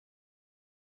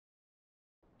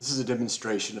This is a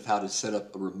demonstration of how to set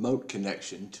up a remote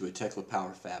connection to a Tekla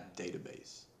PowerFab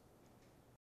database.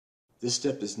 This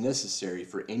step is necessary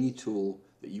for any tool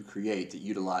that you create that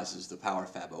utilizes the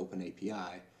PowerFab Open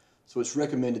API, so it's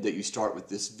recommended that you start with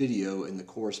this video and the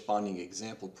corresponding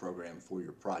example program for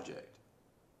your project.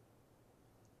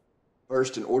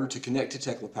 First, in order to connect to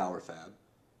Tekla PowerFab,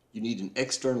 you need an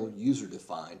external user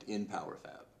defined in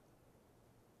PowerFab.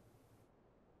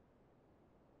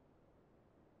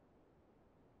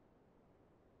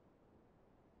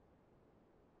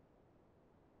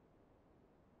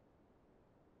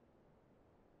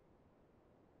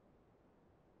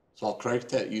 So I'll create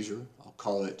that user. I'll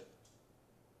call it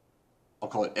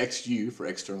XU for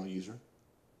external user.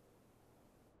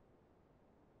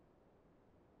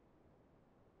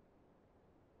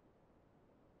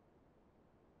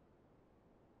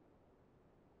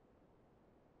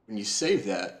 When you save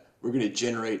that, we're going to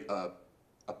generate a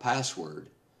password.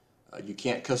 You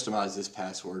can't customize this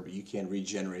password, but you can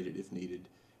regenerate it if needed.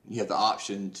 And you have the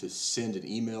option to send an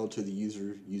email to the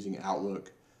user using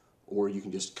Outlook, or you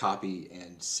can just copy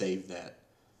and save that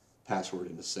password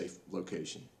in a safe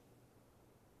location.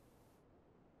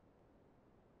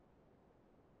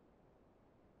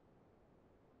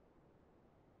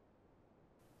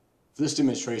 For this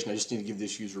demonstration, I just need to give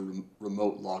this user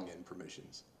remote login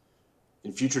permissions.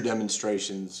 In future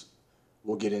demonstrations,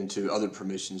 we'll get into other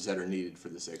permissions that are needed for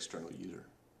this external user.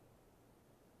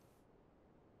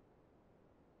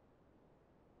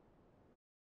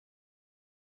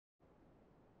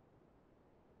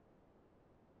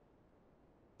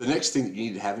 The next thing that you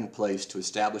need to have in place to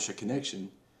establish a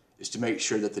connection is to make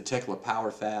sure that the Tekla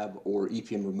PowerFab or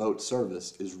EPM remote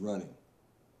service is running.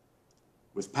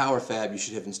 With PowerFab, you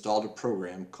should have installed a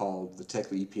program called the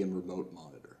Tekla EPM Remote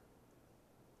Monitor.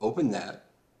 Open that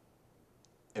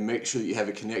and make sure that you have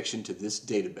a connection to this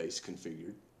database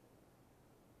configured.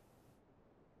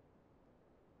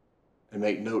 And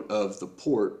make note of the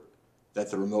port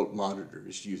that the remote monitor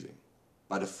is using.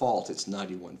 By default, it's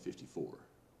 9154.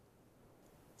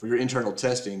 For your internal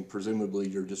testing, presumably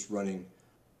you're just running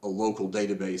a local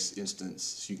database instance,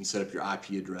 so you can set up your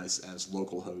IP address as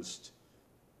localhost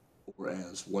or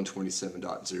as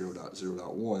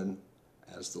 127.0.0.1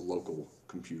 as the local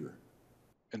computer.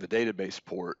 And the database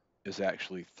port is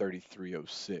actually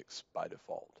 3306 by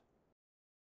default.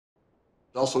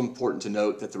 It's also important to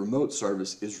note that the remote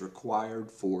service is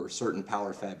required for certain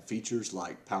PowerFab features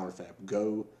like PowerFab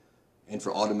Go, and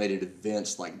for automated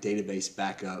events like database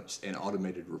backups and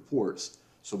automated reports.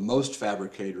 So most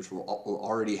fabricators will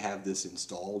already have this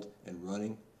installed and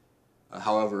running.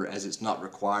 However, as it's not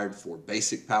required for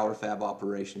basic PowerFab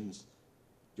operations,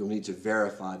 you'll need to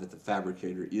verify that the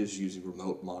fabricator is using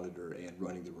remote monitor and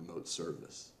running the remote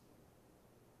service.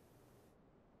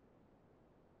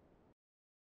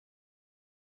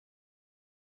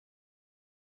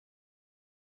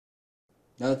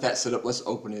 Now that that's set up, let's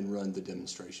open and run the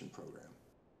demonstration program.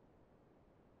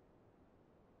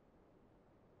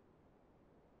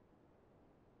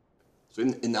 So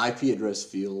in the IP address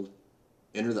field,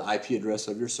 enter the IP address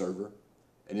of your server,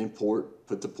 and in port,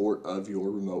 put the port of your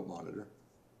remote monitor.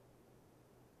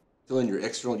 Fill in your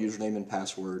external username and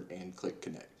password and click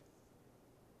connect.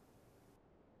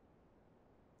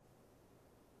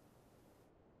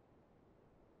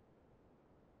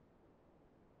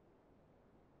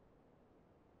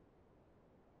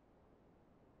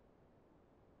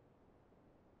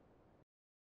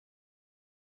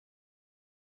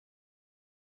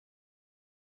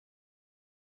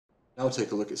 Now we'll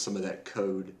take a look at some of that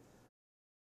code.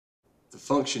 The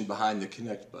function behind the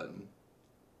connect button,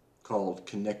 called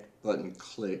connect button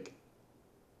click,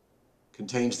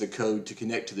 contains the code to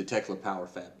connect to the Tekla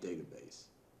PowerFab database.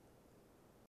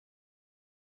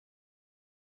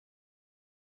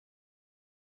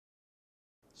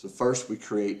 So first we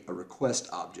create a request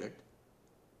object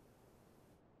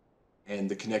and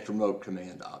the connect remote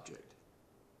command object.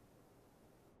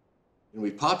 And we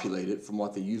populate it from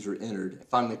what the user entered, and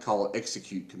finally call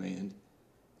execute command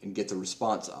and get the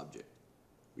response object.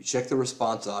 We check the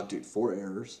response object for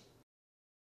errors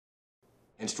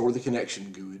and store the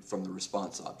connection GUID from the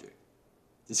response object.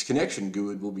 This connection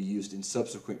GUID will be used in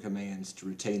subsequent commands to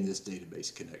retain this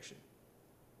database connection.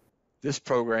 This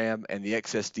program and the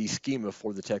XSD schema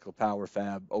for the Tekla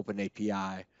PowerFab Open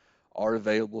API are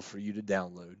available for you to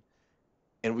download.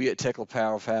 And we at Tekla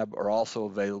PowerFab are also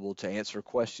available to answer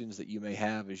questions that you may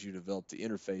have as you develop the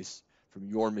interface from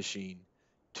your machine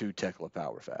to Tekla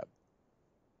PowerFab.